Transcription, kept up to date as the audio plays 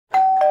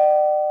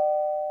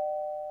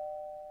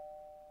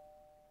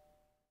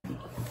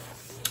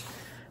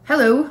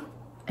Hello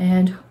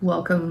and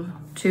welcome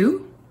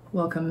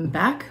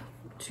back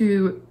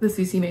to the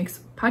CC Makes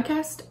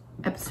podcast,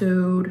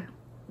 episode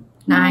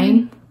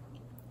 9.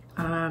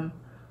 My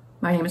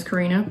name is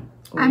Karina.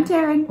 I'm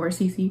Taryn. Or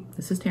CC.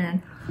 This is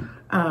Taryn.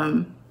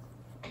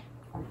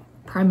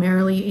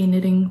 Primarily a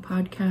knitting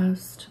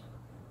podcast.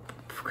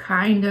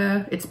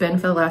 Kinda. It's been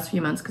for the last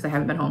few months because I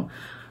haven't been home.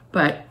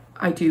 But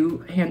I do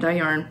hand dye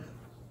yarn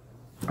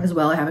as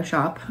well. I have a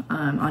shop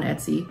on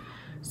Etsy.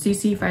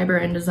 CC Fiber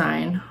and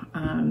Design.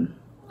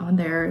 On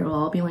there, it will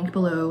all be linked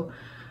below.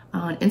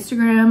 On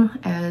Instagram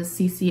as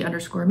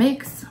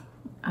CC_makes.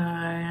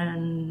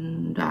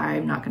 And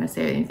I'm not going to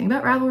say anything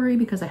about Ravelry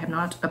because I have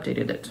not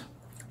updated it.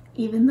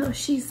 Even though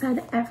she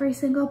said every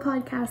single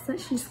podcast that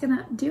she's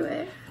gonna do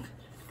it.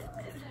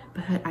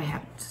 But I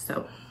haven't,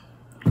 so.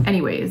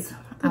 Anyways.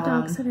 The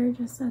dog sitter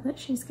just said that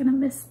she's gonna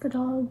miss the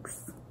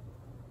dogs.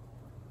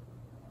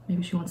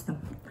 Maybe she wants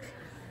them.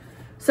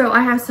 So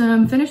I have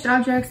some finished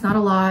objects, not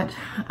a lot.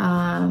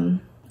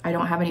 I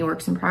don't have any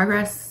works in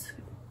progress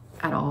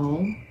at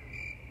all.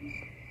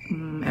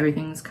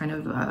 Everything's kind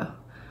of a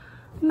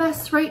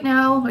mess right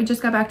now. I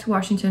just got back to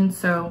Washington,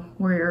 so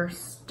we're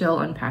still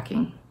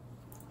unpacking.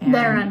 And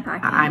they're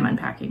unpacking. I'm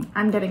unpacking.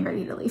 I'm getting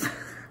ready to leave.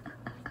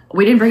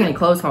 We didn't bring any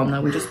clothes home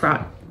though. We just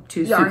brought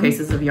 2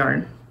 suitcases of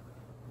yarn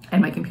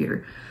and my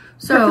computer.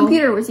 So her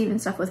computer was even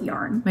stuffed with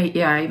yarn.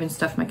 Yeah, I even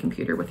stuffed my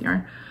computer with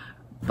yarn.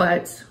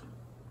 But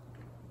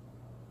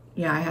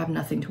yeah, I have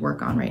nothing to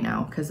work on right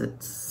now because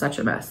it's such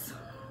a mess.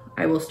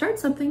 I will start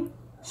something.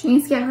 She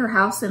needs to get her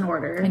house in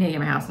order. I need to get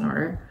my house in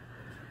order.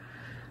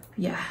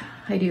 Yeah,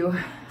 I do.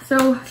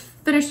 So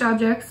finished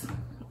objects.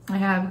 I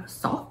have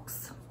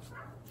socks.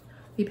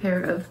 A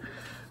pair of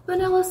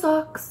vanilla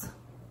socks.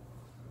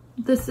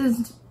 This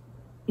is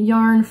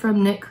yarn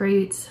from Knit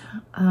Crate.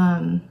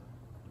 I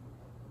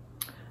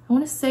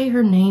want to say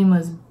her name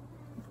was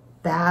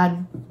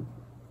Bad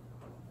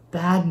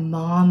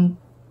Mom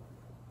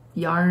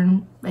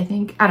Yarn, I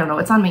think. I don't know.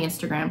 It's on my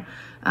Instagram.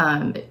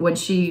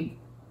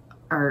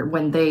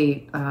 When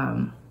they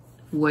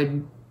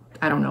would,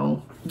 I don't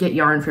know, get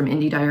yarn from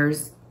indie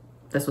dyers.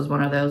 This was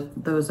one of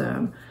those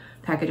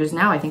packages.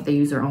 Now I think they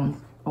use their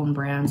own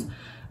brands.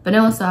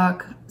 Vanilla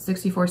sock,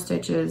 64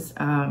 stitches.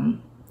 I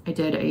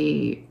did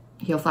a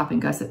heel flap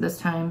and gusset this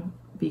time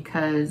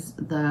because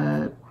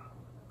the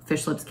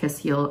Fish Lips Kiss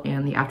heel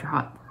and the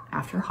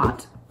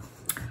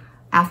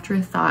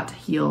Afterthought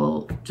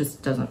heel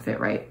just doesn't fit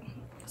right.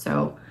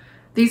 So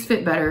these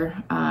fit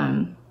better.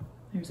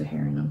 There's a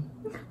hair in them.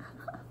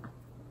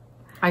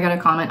 I got a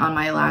comment on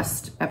my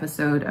last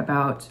episode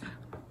about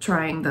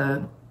trying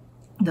the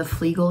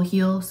Flegel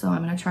heel, so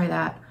I'm gonna try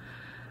that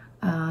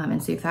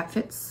and see if that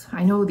fits.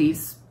 I know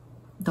these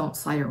don't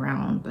slide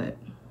around, but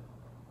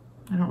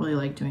I don't really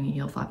like doing a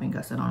heel flapping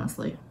gusset,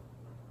 honestly.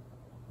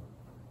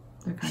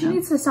 She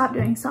needs to stop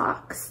doing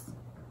socks.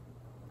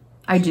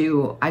 I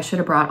do. I should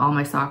have brought all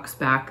my socks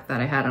back that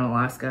I had in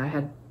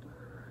Alaska.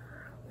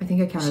 I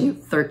think I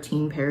counted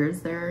 13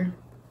 pairs there.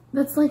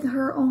 That's like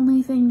her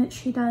only thing that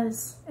she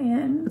does,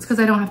 and it's because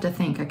I don't have to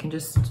think. I can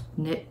just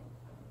knit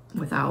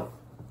without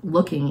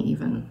looking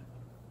even.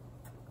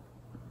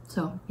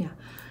 So yeah,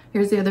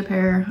 here's the other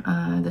pair.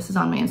 This is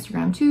on my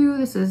Instagram too.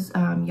 This is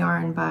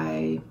yarn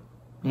by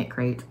Knit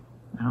Crate.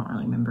 I don't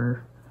really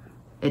remember.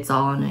 It's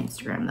all on my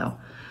Instagram though.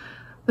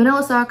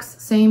 Vanilla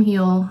socks, same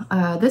heel.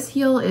 This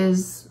heel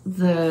is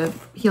the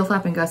heel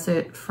flap and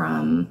gusset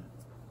from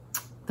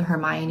the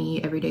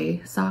Hermione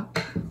Everyday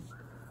sock.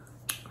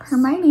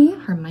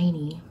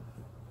 Hermione.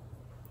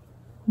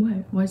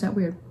 What? Why is that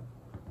weird?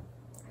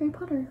 Harry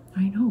Potter.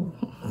 I know.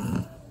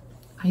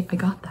 I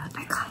got that.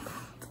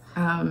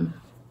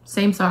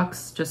 Same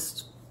socks,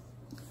 just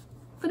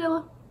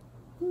vanilla.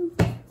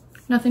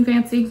 Nothing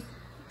fancy.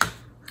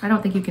 I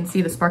don't think you can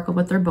see the sparkle,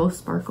 but they're both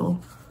sparkle.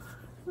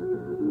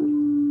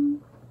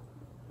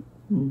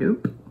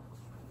 Nope.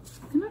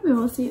 I might be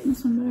able to see it in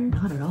this one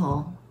better. Not at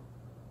all.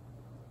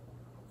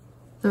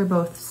 They're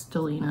both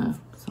Stellina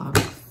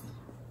socks.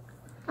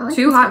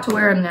 Too hot to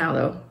wear them now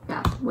though.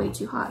 Yeah, way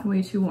too hot.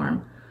 Way too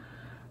warm.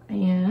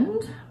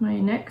 And my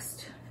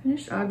next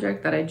finished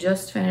object that I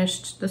just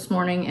finished this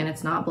morning, and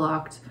it's not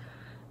blocked,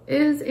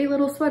 is a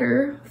little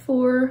sweater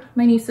for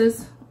my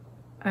nieces.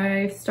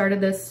 I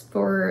started this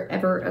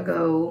forever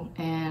ago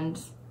and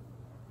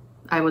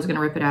I was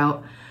gonna rip it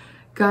out.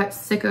 Got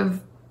sick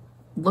of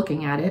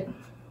looking at it,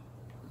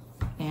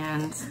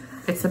 and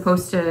it's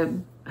supposed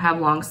to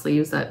have long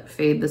sleeves that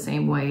fade the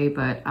same way,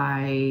 but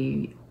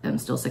I am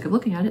still sick of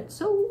looking at it,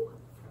 so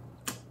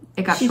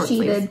it got short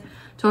sleeves.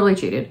 Totally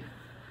cheated.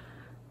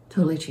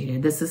 Totally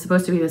cheated. This is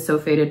supposed to be the So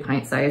Faded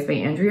Pint Size by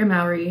Andrea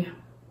Mowry,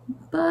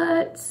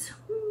 but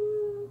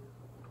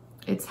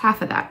it's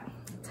half of that.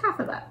 It's half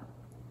of that.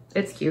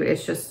 It's cute.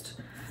 It's just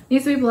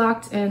needs to be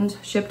blocked and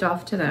shipped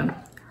off to them.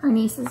 Her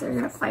nieces are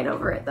gonna fight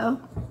over it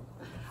though.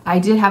 I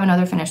did have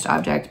another finished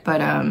object, but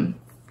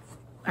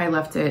I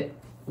left it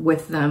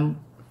with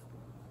them,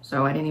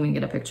 so I didn't even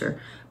get a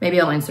picture.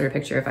 Maybe I'll insert a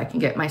picture if I can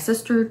get my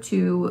sister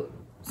to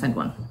send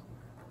one.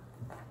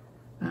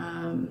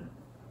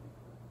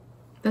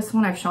 This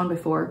one I've shown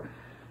before.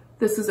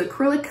 This is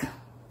acrylic,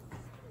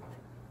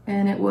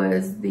 and it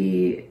was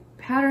the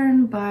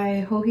pattern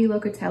by Joji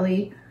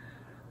Locatelli.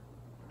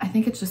 I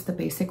think it's just the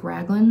basic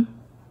raglan,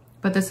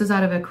 but this is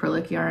out of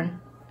acrylic yarn.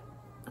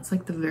 It's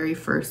like the very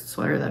first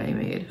sweater that I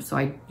made, so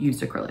I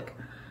used acrylic.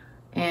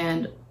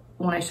 And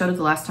when I showed it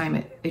the last time,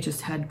 it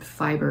just had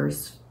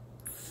fibers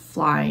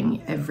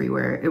flying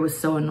everywhere. It was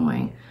so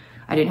annoying.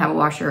 I didn't have a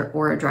washer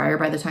or a dryer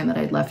by the time that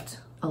I'd left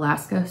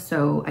Alaska,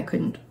 so I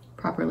couldn't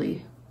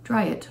properly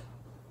dry it.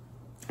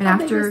 And How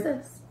after, big is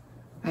this?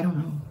 I don't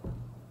know.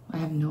 I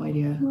have no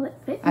idea. Will it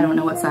fit? I don't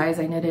know what size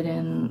I knit it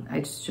in.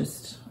 I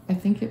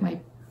think it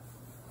might,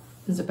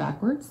 is it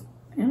backwards?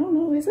 I don't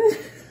know, is it?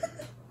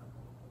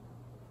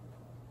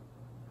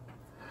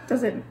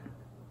 Does it?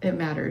 It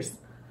matters.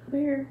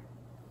 Where?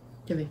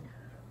 Give me.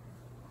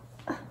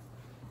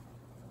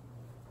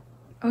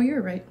 Oh,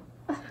 you're right.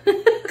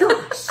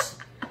 Gosh.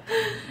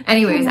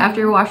 Anyways,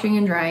 after washing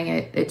and drying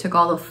it, it took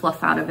all the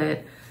fluff out of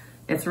it.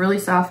 It's really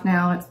soft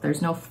now.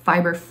 There's no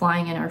fiber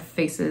flying in our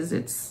faces.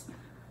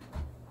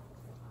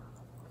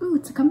 Ooh,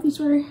 it's a comfy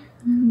sweater.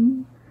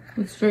 Mm-hmm.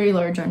 It's very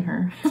large on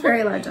her. It's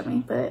very large on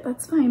me, but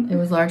that's fine. It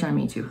was large on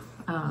me too.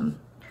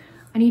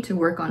 I need to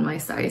work on my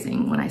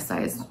sizing. When I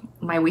size,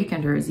 my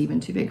weekender is even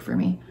too big for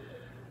me.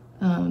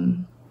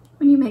 When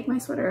you make my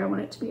sweater, I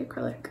want it to be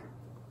acrylic.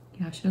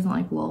 Yeah, she doesn't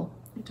like wool.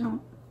 I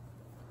don't.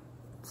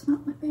 It's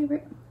not my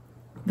favorite.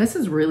 This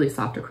is really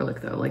soft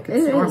acrylic though. Like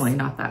it's normally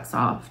not that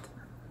soft.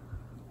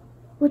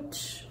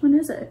 Which one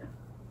is it?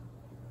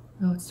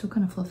 Oh, it's still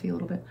kind of fluffy a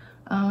little bit.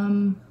 I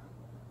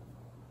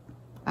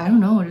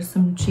don't know, just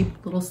some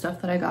cheap little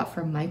stuff that I got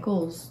from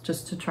Michael's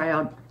just to try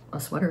out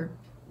a sweater.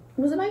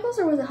 Was it Michael's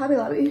or was it Hobby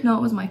Lobby? No,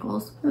 it was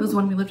Michael's. It was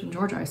when we lived in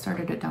Georgia. I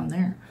started it down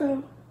there.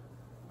 Oh.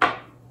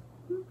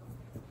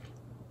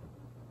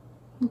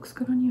 Looks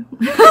good on you.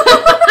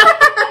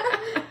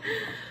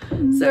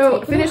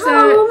 So finished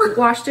that,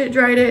 washed it,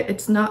 dried it.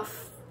 It's not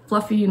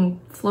fluffy and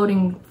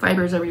floating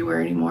fibers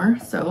everywhere anymore.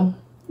 So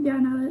yeah,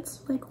 now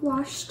it's like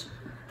washed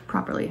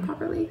properly.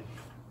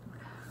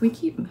 We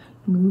keep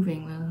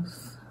moving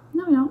this.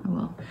 No, we don't. Oh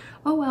well.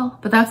 Oh well.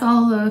 But that's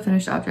all the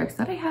finished objects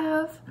that I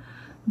have.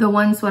 The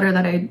one sweater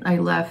that I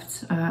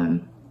left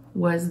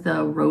was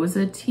the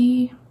Rosa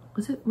Tee.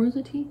 Was it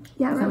Rosa Tee?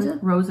 Yeah, Rosa.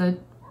 Rosa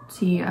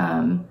Tee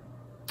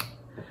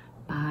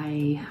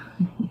by...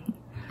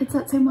 It's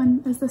that same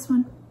one as this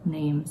one.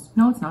 Names.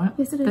 No, it's not.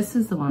 Yes, it is. This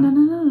is the one.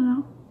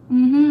 No.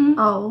 Mm-hmm.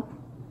 Oh.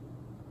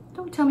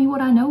 Don't tell me what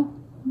I know.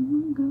 Oh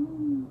my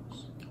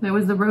gosh. There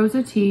was the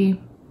Rosa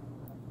Tee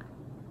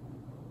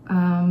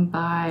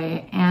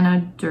by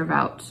Anna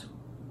Dervout.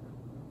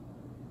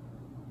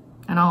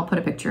 And I'll put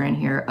a picture in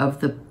here of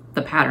the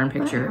pattern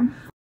picture.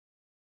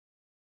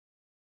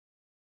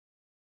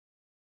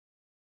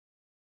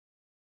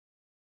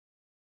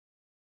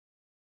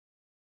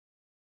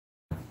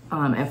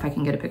 If I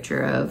can get a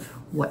picture of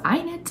what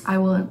I knit, I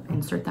will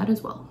insert that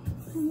as well.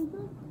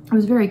 It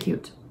was very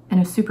cute and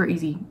a super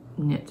easy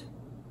knit.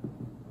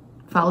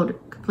 Followed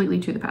completely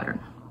to the pattern.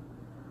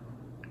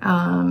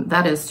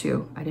 That is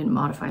too. I didn't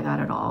modify that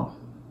at all.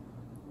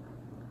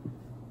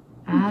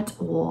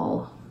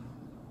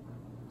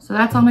 So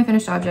that's all my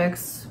finished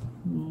objects.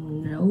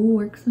 No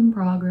works in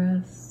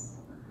progress.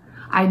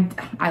 I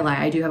lie,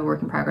 I do have a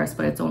work in progress,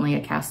 but it's only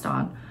a cast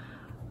on.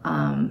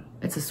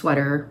 It's a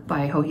sweater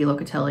by Joji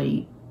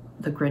Locatelli,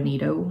 the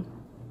Granito.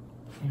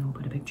 And we'll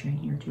put a picture in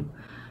here too.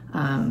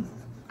 I'm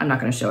not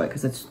gonna show it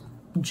because it's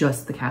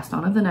just the cast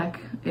on of the neck.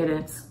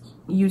 It's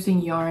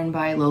using yarn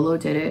by Lolo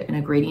Did It in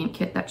a gradient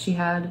kit that she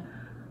had.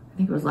 I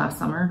think it was last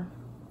summer.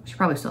 She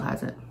probably still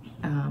has it.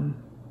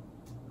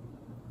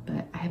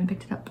 But I haven't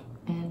picked it up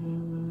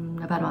in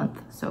about a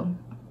month, so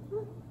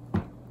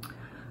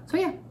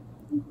yeah,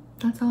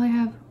 that's all I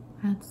have.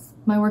 That's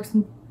my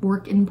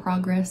work in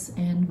progress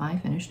and my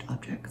finished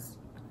objects.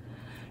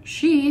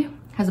 She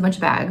has a bunch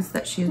of bags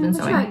that she's been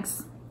sewing.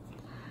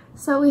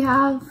 So we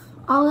have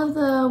all of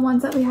the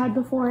ones that we had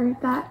before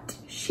that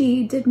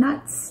she did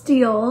not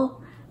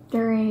steal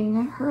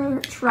during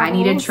her travels. I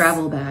needed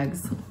travel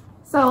bags.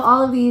 So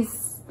all of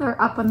these are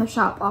up on the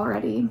shop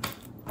already,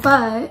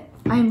 but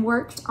I'm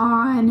worked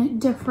on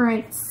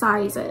different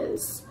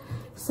sizes.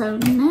 So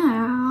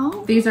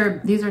now these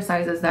are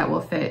sizes that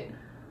will fit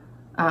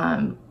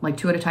like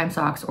 2 at a time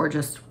socks or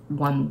just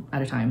 1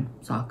 at a time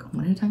sock.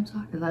 1 at a time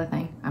sock, is that a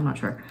thing? I'm not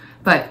sure,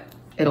 but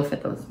it'll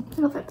fit those.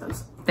 It'll fit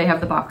those. They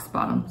have the box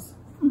bottoms.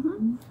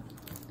 Mm-hmm.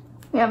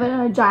 We have it in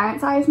a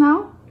giant size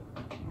now.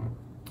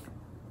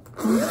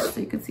 So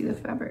you can see the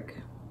fabric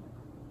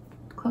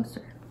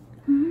closer.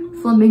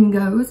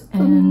 Flamingos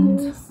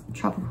and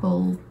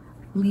tropical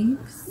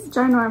leaves.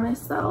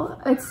 Ginormous though.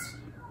 It's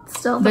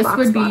still the This box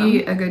would be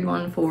bottom. a good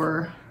one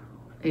for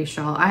a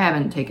shawl. I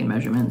haven't taken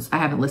measurements. I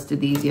haven't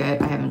listed these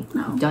yet. I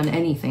haven't done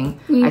anything.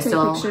 I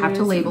still have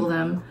to label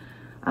them.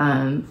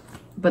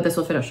 But this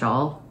will fit a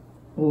shawl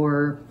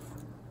or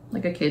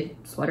like a kid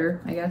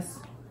sweater, I guess.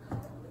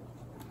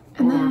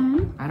 And or,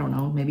 then I don't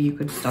know, maybe you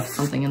could stuff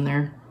something in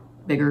there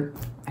bigger.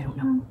 I don't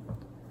know.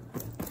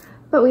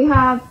 But we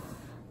have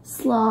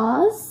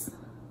sloths.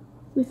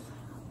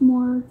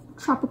 more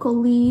tropical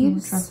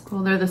leaves.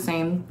 Tropical. They're the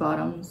same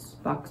bottoms,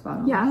 box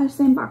bottoms. Yeah, they're the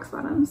same box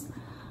bottoms.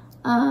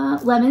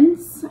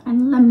 Lemons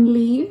and lemon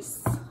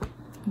leaves.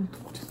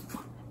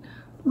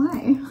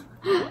 Why?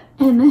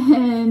 And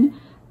then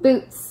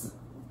boots,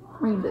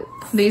 rain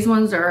boots. These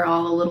ones are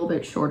all a little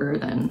bit shorter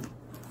than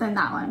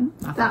that one.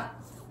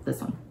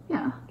 This one.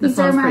 Yeah. This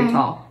one's pretty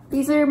tall.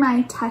 These are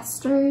my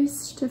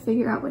testers to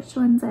figure out which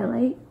ones I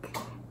like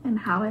and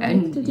how I like to do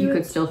it. And you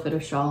could still fit a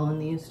shawl in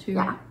these too.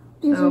 Yeah.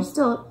 These are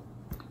still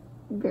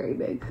very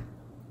big.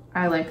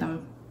 I like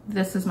them.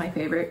 This is my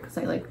favorite because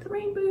I like the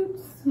rain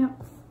boots. Yep.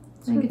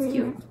 I think it's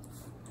cute.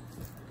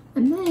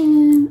 And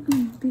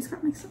then, these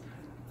got mixed up.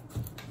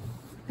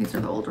 These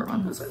are the older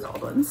ones. Those are the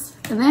old ones.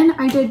 And then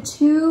I did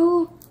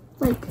two,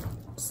 like,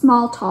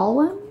 small tall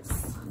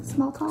ones.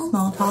 Small talls?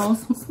 Small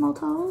talls. Small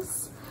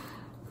talls.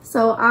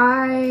 So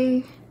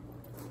I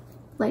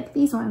like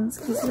these ones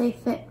because they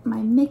fit my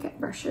makeup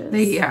brushes.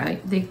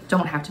 They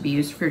don't have to be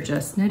used for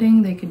just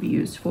knitting. They could be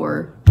used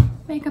for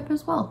makeup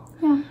as well.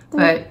 Yeah.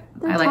 But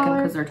I like them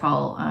because they're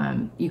tall.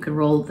 You could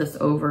roll this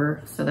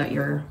over so that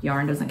your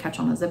yarn doesn't catch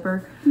on the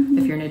zipper.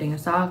 If you're knitting a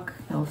sock,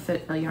 it'll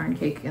fit a yarn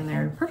cake in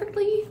there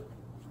perfectly.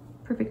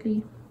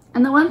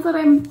 And the ones that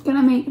I'm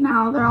gonna make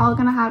now, they're all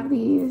gonna have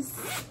these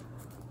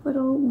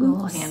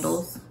little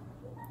handles.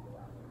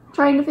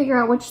 Trying to figure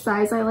out which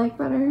size I like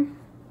better.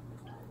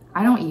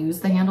 I don't use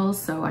the handles,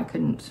 so I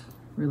couldn't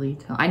really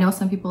tell. I know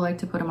some people like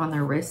to put them on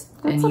their wrist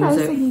and use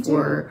it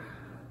for,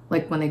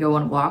 like, when they go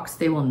on walks,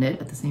 they will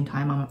knit at the same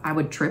time. I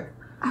would trip.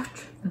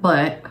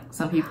 But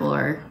some people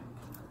are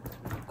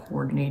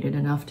coordinated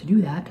enough to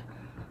do that.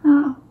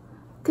 Oh,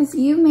 because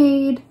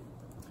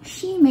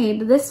she made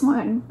this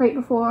one right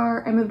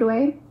before I moved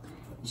away.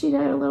 She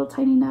did a little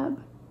tiny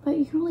nub, but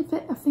you can only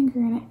fit a finger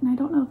in it, and I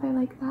don't know if I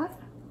like that.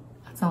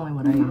 That's the only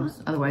one I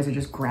use. Otherwise, I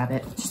just grab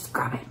it. Just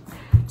grab it.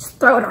 Just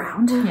throw it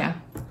around. Yeah.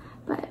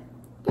 But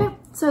yeah,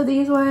 so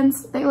these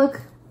ones, they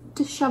look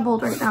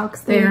disheveled right now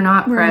because they're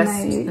not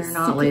pressed. They're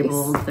not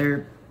labeled.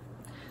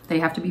 They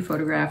have to be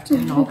photographed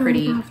and all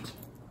pretty. Yep.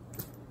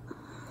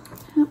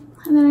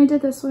 And then I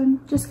did this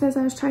one just because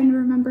I was trying to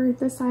remember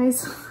the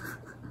size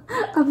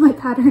of my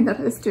pattern that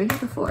I was doing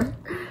before.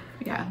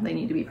 Yeah, they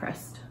need to be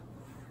pressed.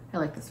 I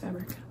like this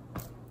fabric.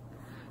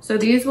 So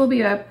these will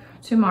be up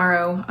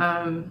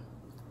tomorrow.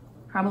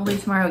 Probably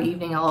tomorrow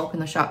evening I'll open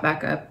the shop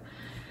back up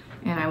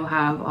and I will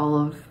have all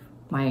of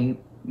my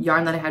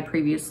yarn that I had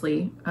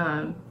previously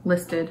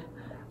listed.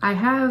 I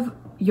have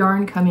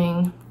yarn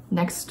coming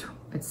next,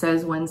 it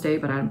says Wednesday,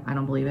 but I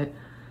don't believe it,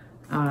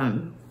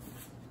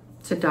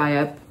 to dye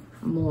up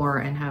more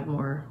and have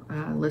more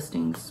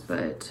listings,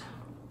 but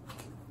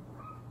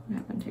what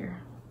happened here?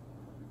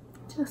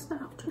 Just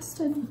got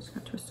twisted. Just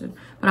got twisted.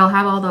 But I'll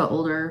have all the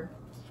older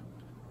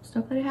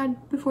stuff that I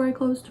had before I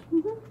closed.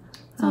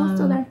 It's all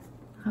still there.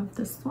 I have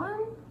this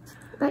one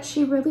that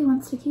she really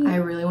wants to keep. I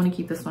really want to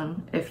keep this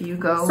one. If you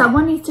go,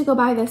 someone needs to go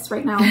buy this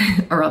right now.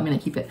 Or I'm gonna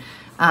keep it.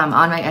 On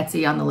my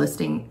Etsy, on the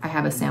listing, I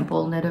have a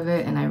sample knit of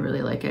it and I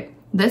really like it.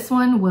 This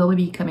one will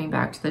be coming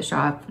back to the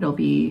shop. It'll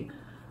be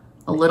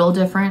a little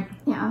different.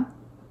 Yeah.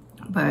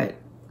 But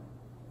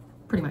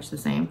pretty much the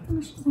same. Pretty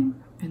much the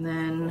same. And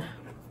then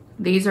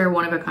these are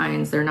one of a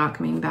kinds. They're not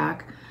coming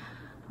back.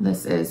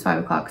 This is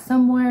 5 o'clock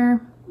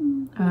somewhere.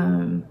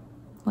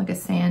 Like a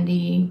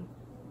sandy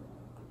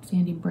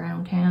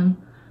brown tan.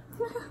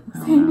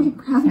 Sandy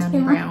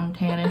brown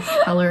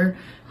tannish color.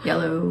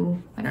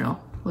 Yellow, I don't know.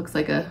 Looks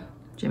like a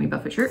Jimmy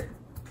Buffett shirt.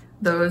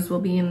 Those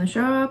will be in the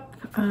shop.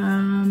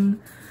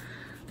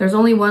 There's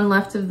only one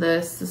left of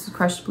this. This is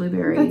crushed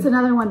blueberry. That's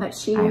another one that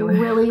she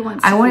really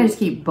wants to keep. I wanted to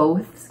keep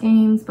both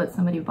skeins, but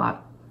somebody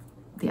bought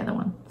the other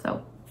one,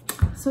 so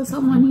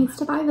someone needs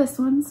to buy this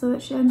one so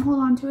that she doesn't hold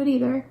on to it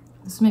either.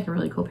 This would make a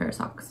really cool pair of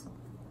socks.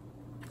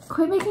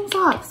 Quit making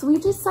socks. We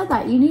just said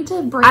that. You need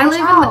to branch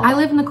out. I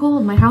live in the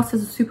cold. My house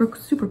is super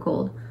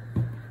cold.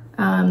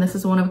 This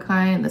is one of a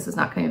kind. This is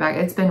not coming back.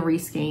 It's been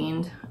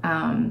reskeined.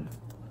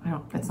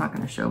 It's not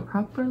going to show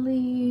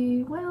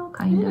properly. Well,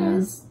 kind of. It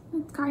is.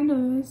 It kind of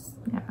is.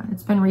 Yeah,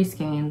 it's been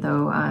reskeined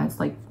though. It's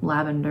like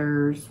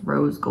lavenders,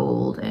 rose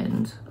gold,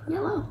 and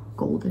yellow.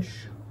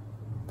 Goldish.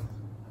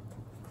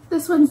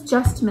 This one's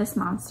just Miss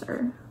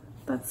Monster.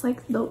 That's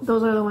like,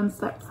 those are the ones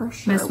that for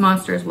sure. Miss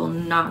Monsters will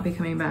not be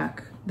coming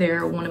back.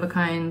 They're one of a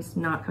kinds,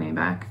 not coming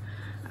back.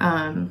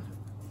 I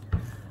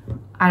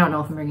don't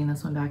know if I'm bringing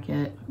this one back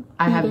yet.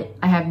 I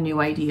have new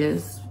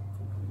ideas,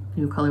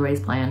 new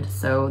colorways planned.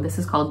 So this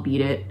is called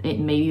Beat It. It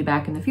may be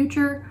back in the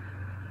future,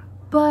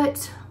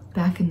 but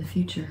back in the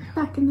future.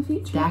 Back in the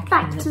future.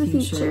 Back to the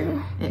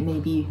future. It may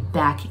be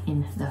back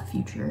in the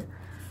future.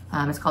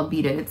 It's called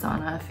Beat It. It's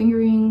on a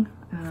fingering.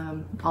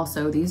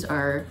 Also, these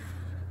are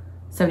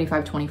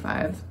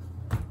 75-25.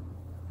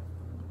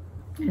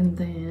 And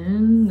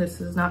then this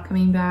is not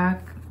coming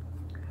back.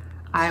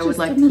 I would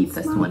like to keep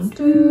this one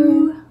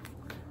too.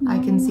 No. I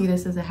can see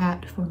this as a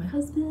hat for my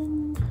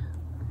husband.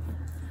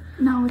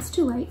 No, it's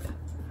too late.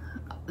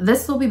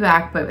 This will be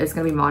back, but it's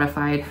gonna be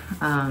modified.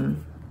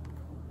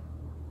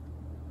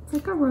 It's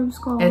like a rose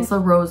gold. It's a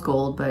rose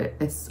gold, but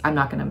I'm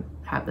not gonna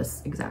have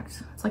this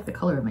exact, it's like the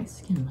color of my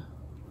skin.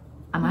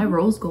 Am I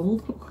rose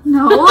gold?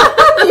 No,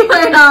 you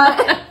are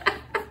not.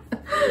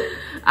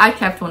 I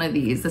kept one of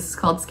these. This is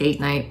called Skate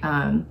Night.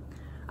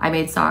 I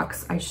made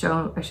socks. I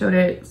showed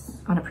it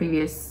on a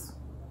previous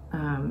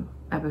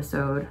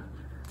episode.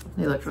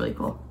 They looked really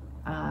cool.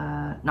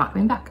 Not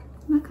coming back.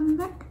 Not coming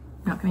back.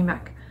 Not coming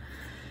back.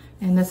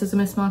 And this is a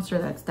Miss Monster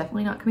that's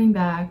definitely not coming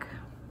back.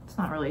 It's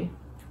not really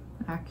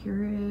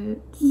accurate.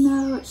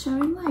 No, it's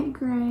showing like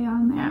gray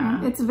on there.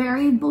 Yeah. It's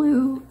very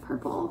blue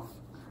purple.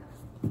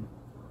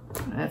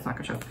 It's not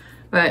gonna show.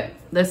 But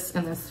this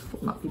and this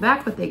will not be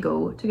back, but they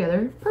go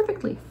together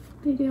perfectly.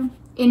 They do.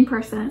 In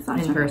person, it's not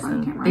In showing up on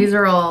person. camera. These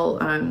are all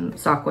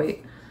sock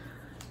weight.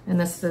 And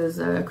this is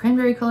a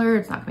cranberry color.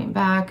 It's not coming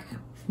back.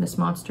 Miss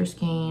Monster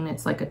skein.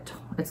 It's like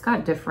it's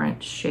got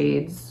different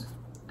shades.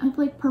 I have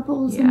like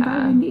purples and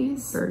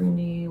burgundies.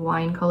 Burgundy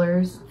wine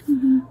colors.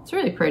 Mm-hmm. It's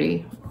really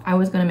pretty. I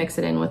was gonna mix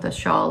it in with a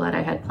shawl that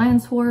I had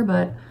plans for,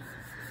 but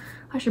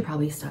I should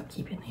probably stop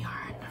keeping the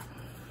yarn.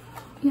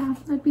 Yeah,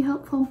 that'd be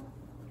helpful.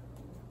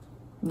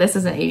 This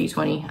is an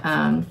 80/20.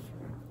 I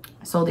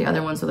sold the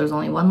other one, so there's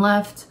only one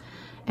left.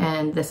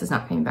 And this is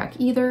not coming back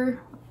either.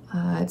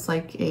 It's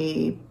like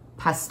a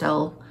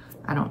pastel.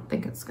 I don't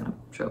think it's gonna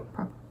show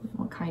properly.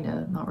 Well,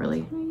 kinda, not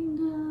really.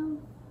 Kind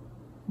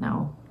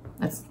No,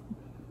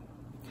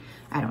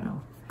 I don't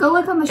know. Go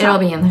look on the shop. It'll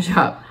be in the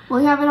shop.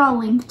 We'll have it all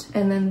linked.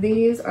 And then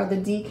these are the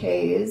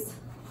DKs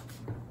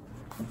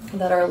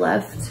that are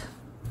left.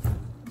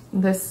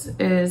 This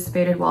is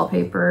faded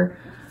wallpaper.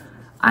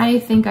 I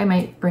think I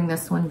might bring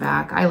this one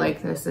back. I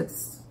like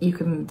this. You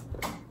can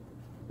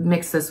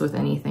mix this with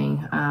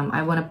anything.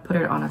 I want to put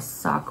it on a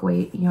sock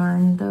weight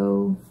yarn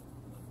though.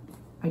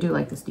 I do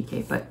like this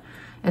DK, but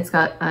it's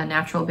got a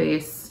natural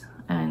base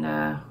and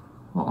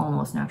well,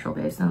 almost natural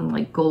base, and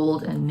like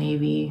gold and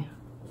navy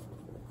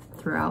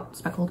throughout,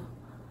 speckled.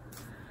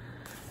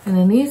 And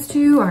then these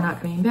two are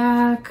not coming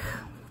back.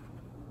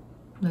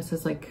 This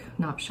is like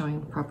not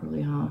showing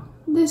properly, huh?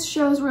 This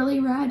shows really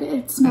red.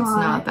 It's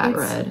not that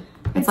red.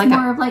 It's like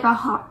more of like a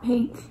hot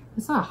pink.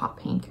 It's not a hot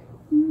pink.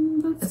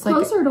 That's It's like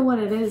closer to what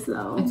it is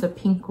though. It's a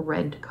pink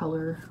red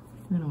color.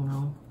 I don't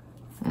know.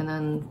 And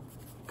then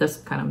this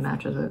kind of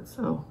matches it,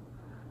 so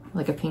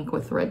like a pink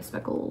with red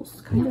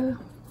speckles, kind of.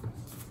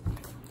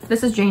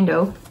 This is Jane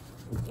Doe.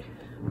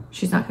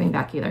 She's not coming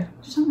back either.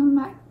 She's not coming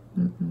back.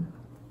 Mm-mm.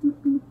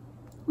 Mm-mm.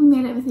 We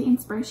made it with the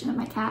inspiration of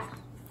my cat.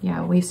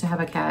 Yeah, we used to have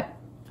a cat.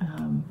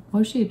 What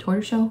was she, a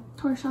tortoiseshell?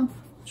 Torso.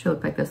 She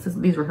looked like this.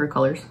 These were her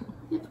colors.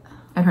 Yep.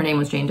 And her name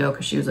was Jane Doe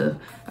because she was a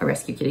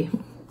rescue kitty.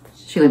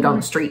 She lived on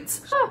the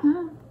streets.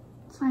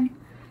 It's fine.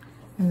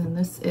 And then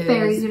this is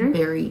Berry Eater.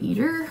 Berry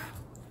Eater.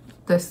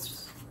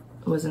 This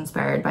was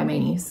inspired by my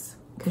niece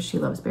because she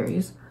loves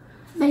berries.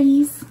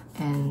 Berries.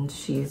 And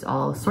she's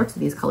all sorts of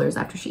these colors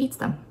after she eats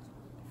them.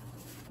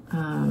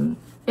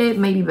 It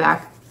may be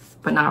back,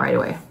 but not right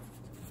away.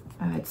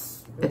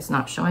 It's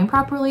not showing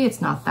properly.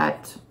 It's not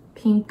that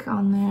pink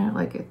on there.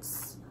 Like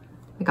it's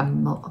like a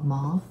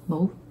mauve?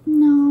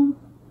 No.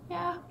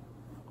 Yeah.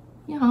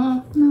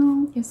 Yeah.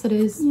 No. Yes, it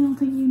is. You don't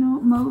think you know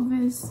what mauve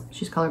is?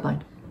 She's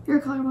colorblind. You're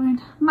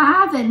colorblind.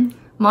 Marvin.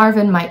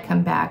 Marvin might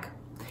come back.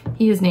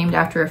 He is named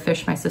after a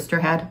fish my sister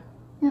had.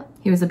 Yep.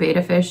 He was a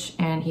betta fish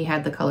and he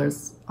had the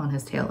colors on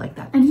his tail like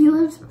that. And he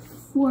lived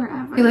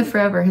forever. He lived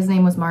forever. His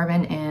name was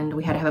Marvin and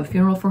we had to have a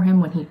funeral for him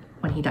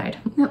when he died.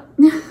 Yep.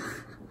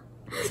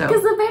 So,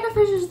 because the betta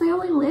fishes, they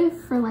only live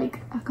for like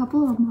a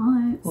couple of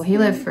months. well, he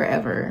lived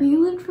forever. He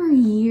lived for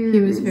years.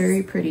 He was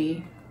very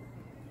pretty.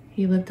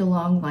 He lived a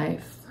long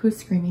life. Who's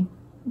screaming?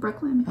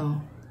 Brooklyn.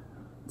 Oh.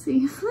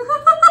 See?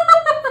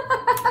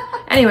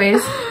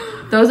 Anyways,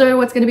 those are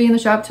what's going to be in the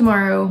shop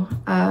tomorrow.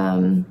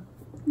 Yeah,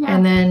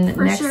 and then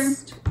for sure.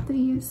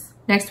 These.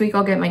 next week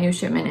I'll get my new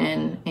shipment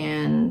in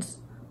and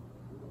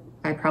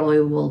I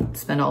probably will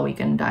spend all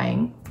weekend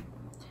dyeing.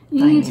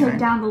 You need to yarn. take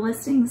down the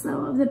listings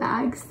though of the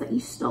bags that you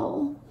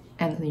stole.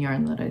 And the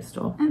yarn that I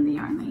stole. And the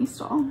yarn that you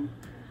stole.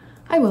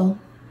 I will.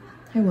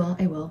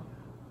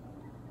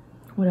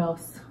 What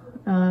else?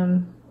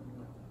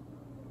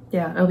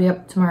 Yeah, it'll be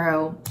up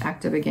tomorrow,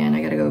 active again.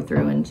 I gotta go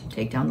through and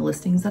take down the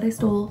listings that I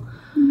stole.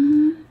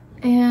 Mm-hmm.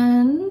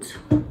 And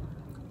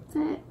That's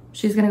it.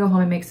 she's gonna go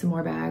home and make some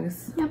more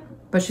bags. Yep.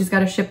 But she's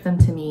gotta ship them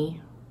to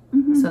me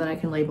Mm-hmm. so that I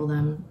can label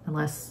them,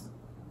 unless,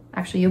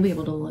 actually you'll be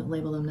able to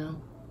label them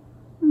now.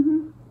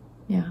 Mm-hmm.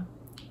 Yeah.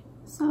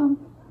 So,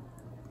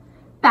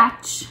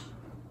 batch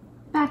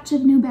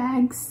of new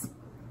bags.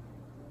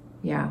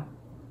 Yeah.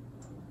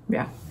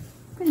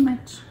 Pretty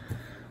much.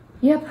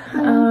 Yep.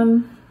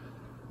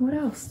 What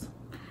else?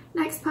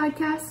 Next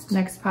podcast.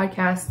 Next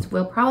podcast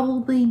will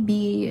probably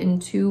be in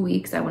 2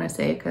 weeks, I want to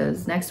say,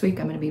 because next week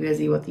I'm going to be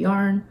busy with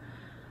yarn.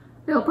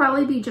 It'll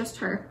probably be just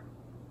her.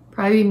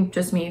 Probably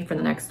just me for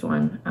the next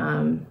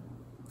one.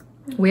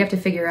 We have to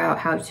figure out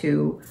how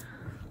to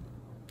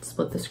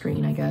split the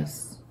screen, I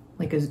guess.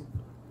 Like,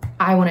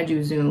 I want to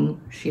do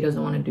Zoom. She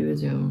doesn't want to do a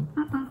Zoom.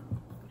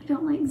 I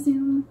don't like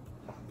Zoom.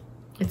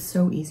 It's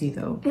so easy,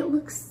 though. It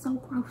looks so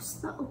gross,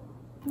 though.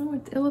 No,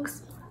 it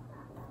looks...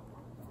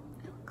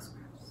 It looks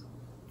gross.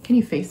 Can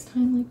you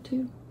FaceTime like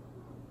too?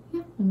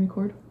 Yeah. And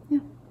record? Yeah.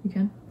 You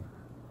can?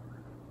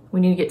 We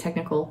need to get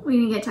technical. We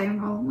need to get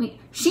technical.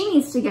 She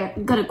needs to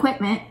get good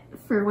equipment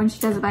for when she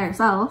does it by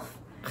herself.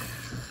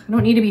 I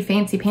don't need to be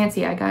fancy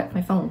pantsy. I got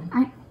my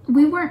phone.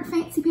 We weren't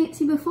fancy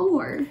pantsy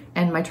before.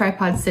 And my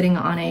tripod's sitting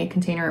on a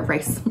container of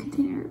rice.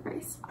 Container of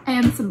rice.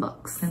 And some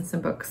books. And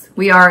some books.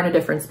 We are in a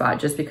different spot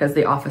just because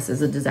the office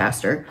is a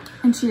disaster.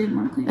 And she didn't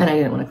want to clean it. And I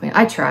didn't want to clean it.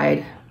 I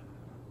tried,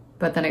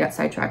 but then I got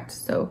sidetracked,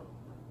 so.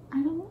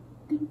 I don't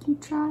think you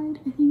tried.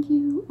 I think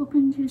you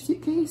opened your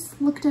suitcase,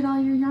 looked at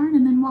all your yarn,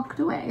 and then walked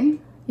away.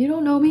 You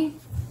don't know me?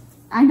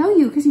 I know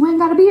you because you went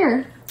and got a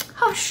beer.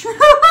 Hush.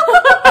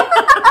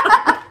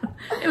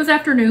 It was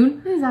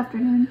afternoon. It was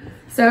afternoon.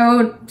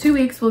 So 2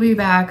 weeks we'll be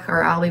back,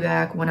 or I'll be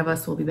back. One of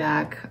us will be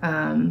back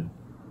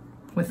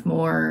with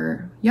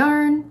more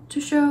yarn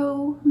to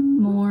show,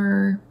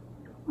 more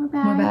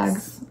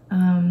bags,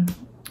 more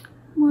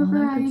all that good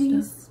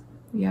varieties. stuff.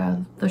 Yeah,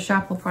 the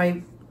shop will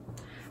probably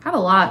have a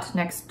lot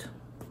next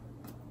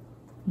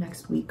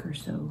week or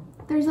so.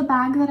 There's a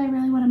bag that I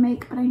really want to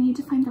make, but I need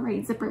to find the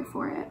right zipper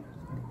for it.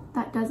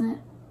 That doesn't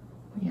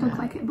look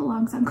like it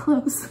belongs on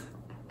clothes.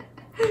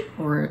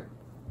 Or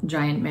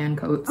giant man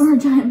coats. Or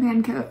giant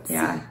man coats.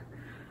 Yeah.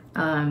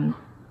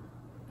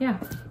 Yeah.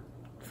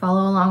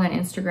 Follow along on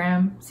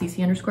Instagram,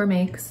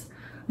 cc_makes.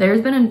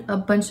 There's been a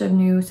bunch of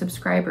new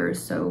subscribers,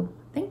 so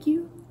thank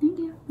you. Thank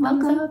you.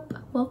 Thumbs Welcome. up.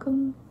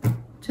 Welcome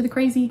to the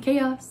crazy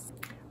chaos.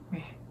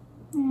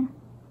 Yeah.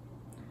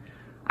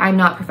 I'm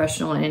not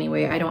professional in any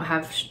way. I don't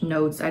have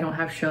notes. I don't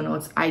have show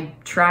notes. I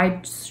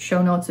tried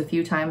show notes a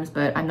few times,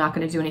 but I'm not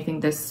going to do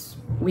anything this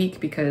week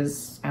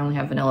because I only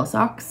have vanilla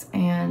socks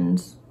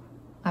and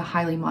a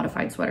highly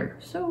modified sweater.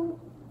 So,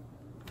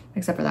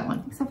 except for that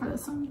one. Except for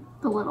this one,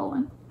 the little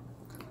one.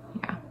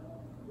 Yeah.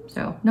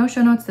 So, no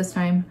show notes this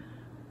time.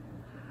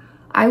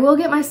 I will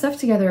get my stuff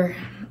together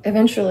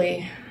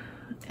eventually.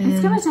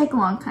 It's going to take a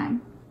long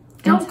time.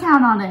 Don't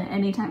count on it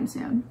anytime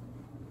soon.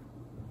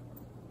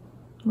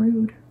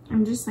 Rude.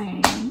 I'm just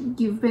saying.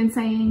 You've been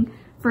saying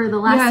for the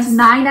last Yes,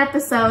 9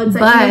 episodes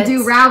that you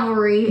would do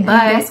Ravelry, and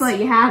guess what?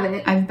 You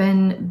haven't. I've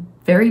been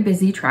very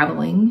busy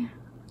traveling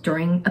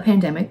during a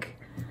pandemic.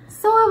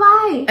 So have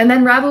I. And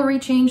then Ravelry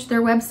changed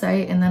their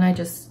website, and then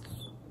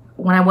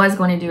when I was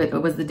going to do it,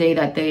 it was the day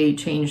that they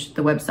changed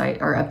the website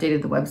or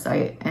updated the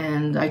website,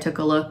 and I took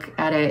a look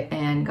at it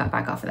and got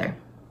back off of there.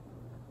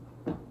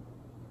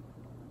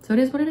 So it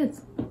is what it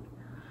is.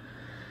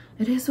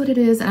 It is what it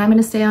is, and I'm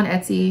going to stay on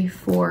Etsy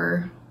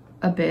for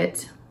a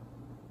bit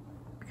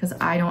because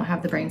I don't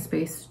have the brain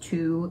space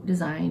to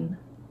design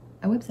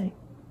a website.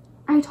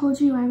 I told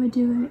you I would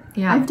do it.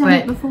 Yeah, I've done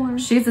it before.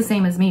 She's the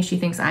same as me. She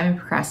thinks I'm a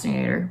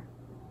procrastinator.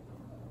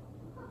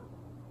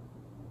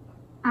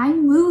 I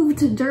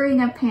moved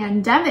during a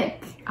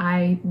pandemic.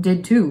 I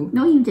did too.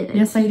 No, you didn't.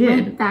 Yes, I You did.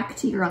 went back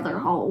to your other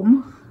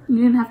home. You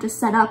didn't have to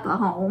set up a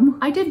home.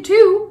 I did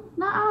too.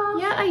 Nuh-uh.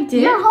 Yeah, I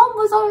did. Your home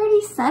was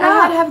already set I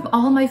had to up. have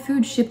all my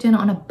food shipped in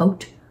on a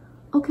boat.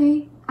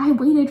 Okay, I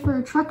waited for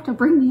a truck to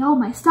bring me all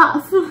my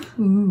stuff.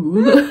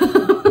 Ooh.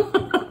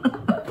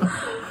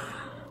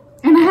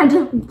 And I had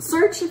to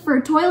search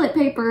for toilet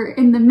paper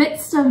in the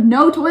midst of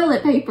no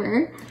toilet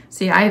paper.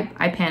 See,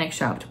 I panic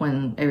shopped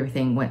when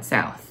everything went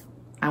south.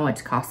 I went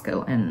to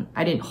Costco and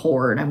I didn't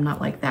hoard. I'm not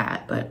like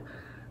that, but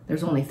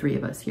there's only 3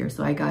 of us here.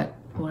 So I got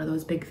one of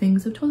those big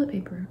things of toilet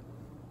paper.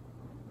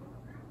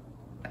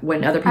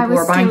 When other people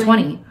were buying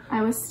 20.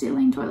 I was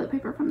stealing toilet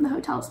paper from the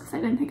hotels because I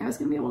didn't think I was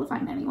going to be able to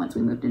find any once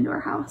we moved into our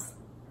house.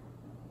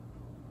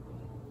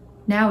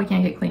 Now we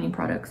can't get cleaning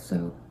products,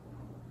 so.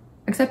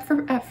 Except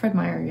for at Fred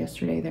Meyer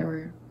yesterday,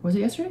 was it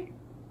yesterday?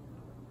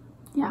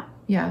 Yeah.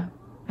 Yeah,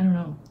 I don't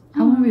know.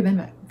 How long have we been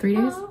back? 3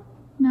 days?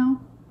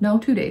 No. No,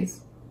 2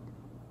 days.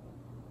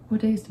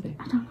 What day is today?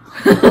 I don't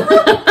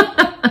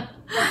know.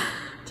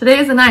 Today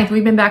is the 9th.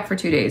 We've been back for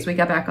 2 days. We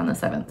got back on the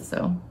 7th,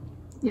 so.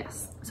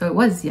 Yes. So it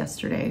was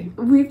yesterday.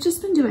 We've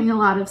just been doing a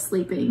lot of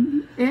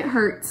sleeping. It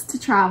hurts to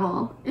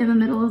travel in the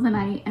middle of the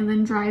night and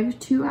then drive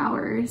 2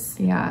 hours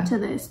to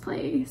this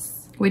place.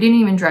 We didn't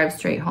even drive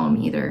straight home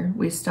either.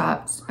 We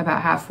stopped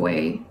about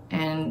halfway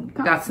and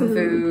got some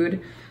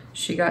food.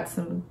 She got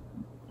some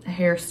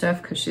hair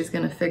stuff because she's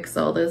going to fix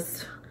all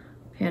this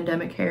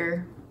pandemic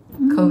hair.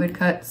 COVID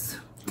cuts.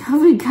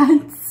 COVID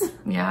cuts.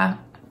 Yeah.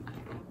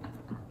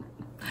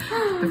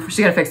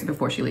 She got to fix it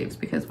before she leaves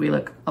because we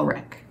look a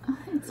wreck.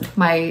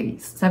 My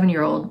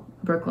 7-year-old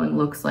Brooklyn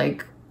looks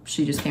like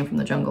she just came from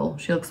the jungle.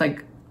 She looks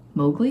like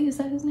Mowgli, is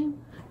that his name?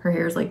 Her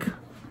hair's like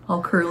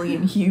all curly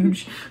and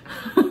huge.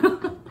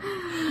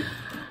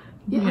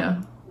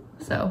 Yeah.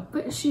 So.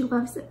 But she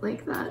loves it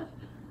like that.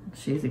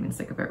 She's even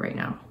sick of it right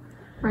now.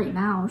 Right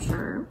now,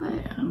 sure,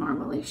 but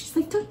normally she's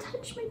like, don't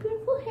touch my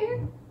beautiful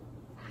hair.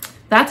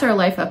 That's our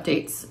life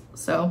updates.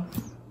 So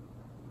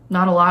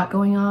not a lot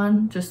going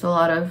on, just a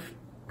lot of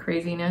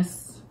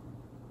craziness.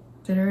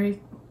 Did I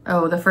already?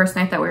 Oh, the first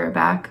night that we were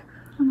back.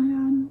 Oh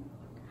my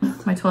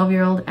God. My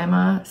 12-year-old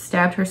Emma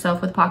stabbed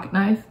herself with a pocket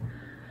knife.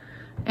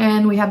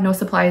 And we have no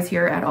supplies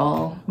here at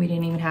all. We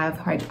didn't even have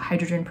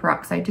hydrogen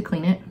peroxide to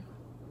clean it.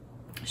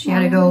 She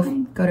had to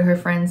go to her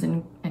friends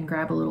and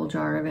grab a little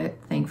jar of it.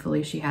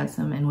 Thankfully, she had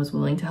some and was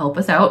willing to help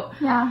us out.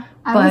 Yeah,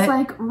 I was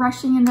like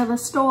rushing into the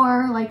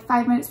store like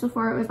 5 minutes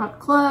before it was about to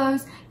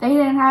close. They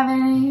didn't have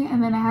any,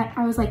 and then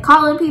I was like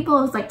calling people.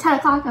 It was like 10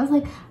 o'clock. I was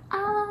like,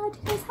 do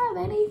you guys have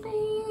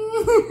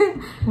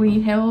anything? We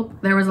need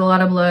help. There was a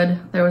lot of blood.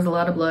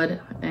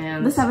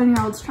 And the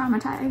 7-year-old's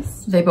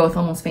traumatized. They both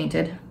almost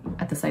fainted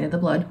at the sight of the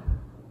blood.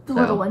 The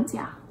little ones,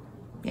 yeah.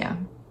 Yeah.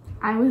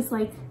 I was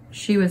like...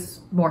 She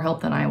was more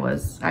help than I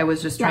was. I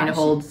was just trying to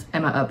hold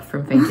Emma up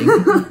from fainting.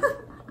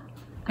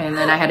 And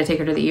then I had to take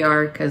her to the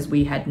ER because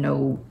we had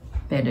no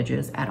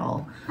bandages at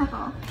all.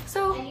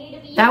 So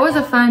that was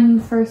a fun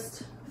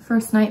first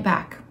night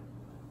back.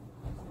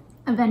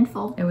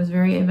 Eventful. It was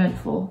very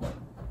eventful.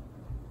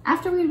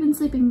 After we'd been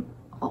sleeping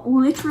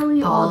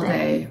literally all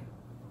day.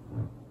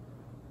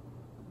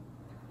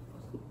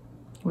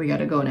 We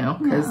gotta go now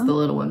because the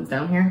little one's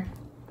down here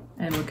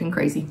and looking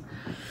crazy.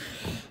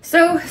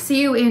 So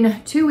see you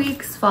in 2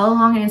 weeks. Follow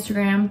along on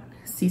Instagram,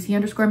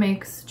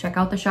 cc_makes. Check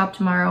out the shop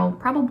tomorrow,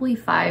 probably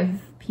 5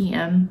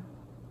 p.m.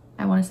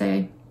 I want to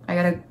say. I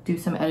gotta do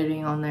some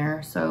editing on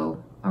there,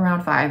 so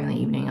around 5 in the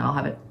evening I'll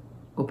have it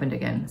opened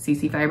again.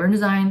 CC Fiber and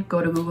Design.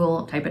 Go to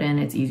Google, type it in.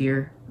 It's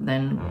easier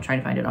than trying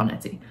to find it on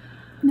Etsy.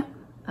 No.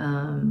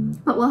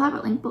 But we'll have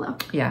it linked below.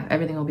 Yeah,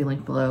 everything will be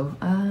linked below.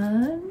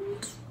 And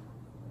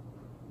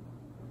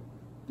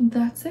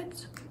that's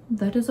it.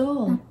 That is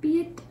all. That'd be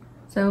it.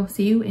 So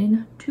see you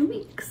in 2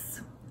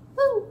 weeks.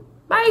 Woo!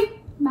 Bye.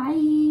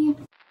 Bye.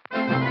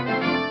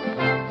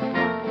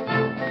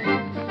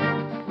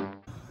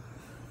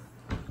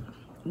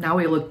 Now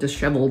we look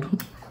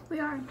disheveled. We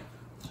are.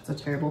 It's a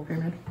terrible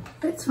pyramid.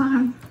 It's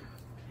fine.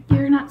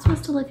 You're not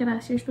supposed to look at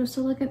us. You're supposed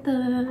to look at the...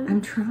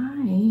 I'm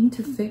trying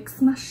to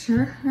fix my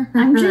shirt.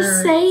 I'm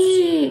just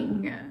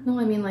saying. No,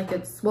 I mean like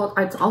it's, well,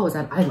 it's always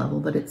at eye level,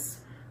 but it's...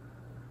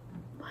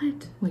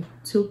 What? Like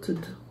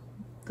tilted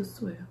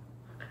this way.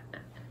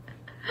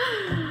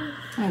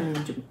 I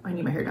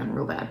need my hair done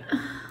real bad.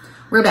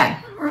 Real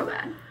bad. Real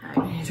bad. All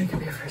right, I need to drink a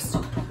beer first.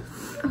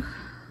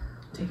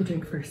 Take a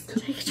drink first.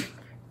 Take a drink.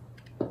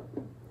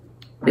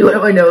 Do it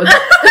on my nose.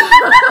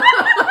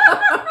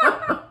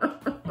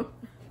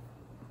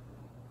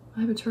 I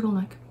have a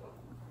turtleneck.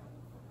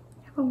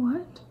 You have a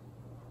what?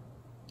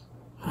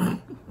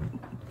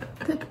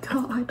 Good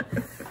God.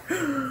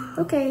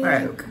 Okay. All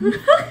right.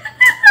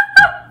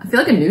 I feel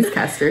like a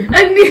newscaster.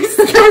 A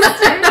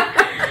newscaster.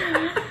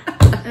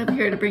 I'm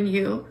here to bring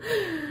you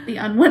the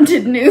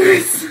unwanted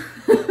news.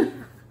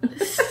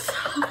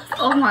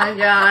 Oh my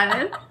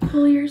God.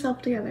 Pull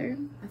yourself together.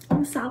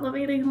 I'm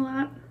salivating a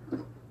lot.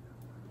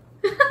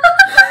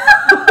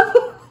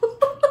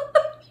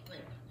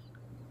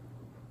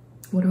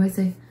 What do I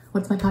say?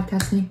 What's my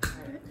podcast name?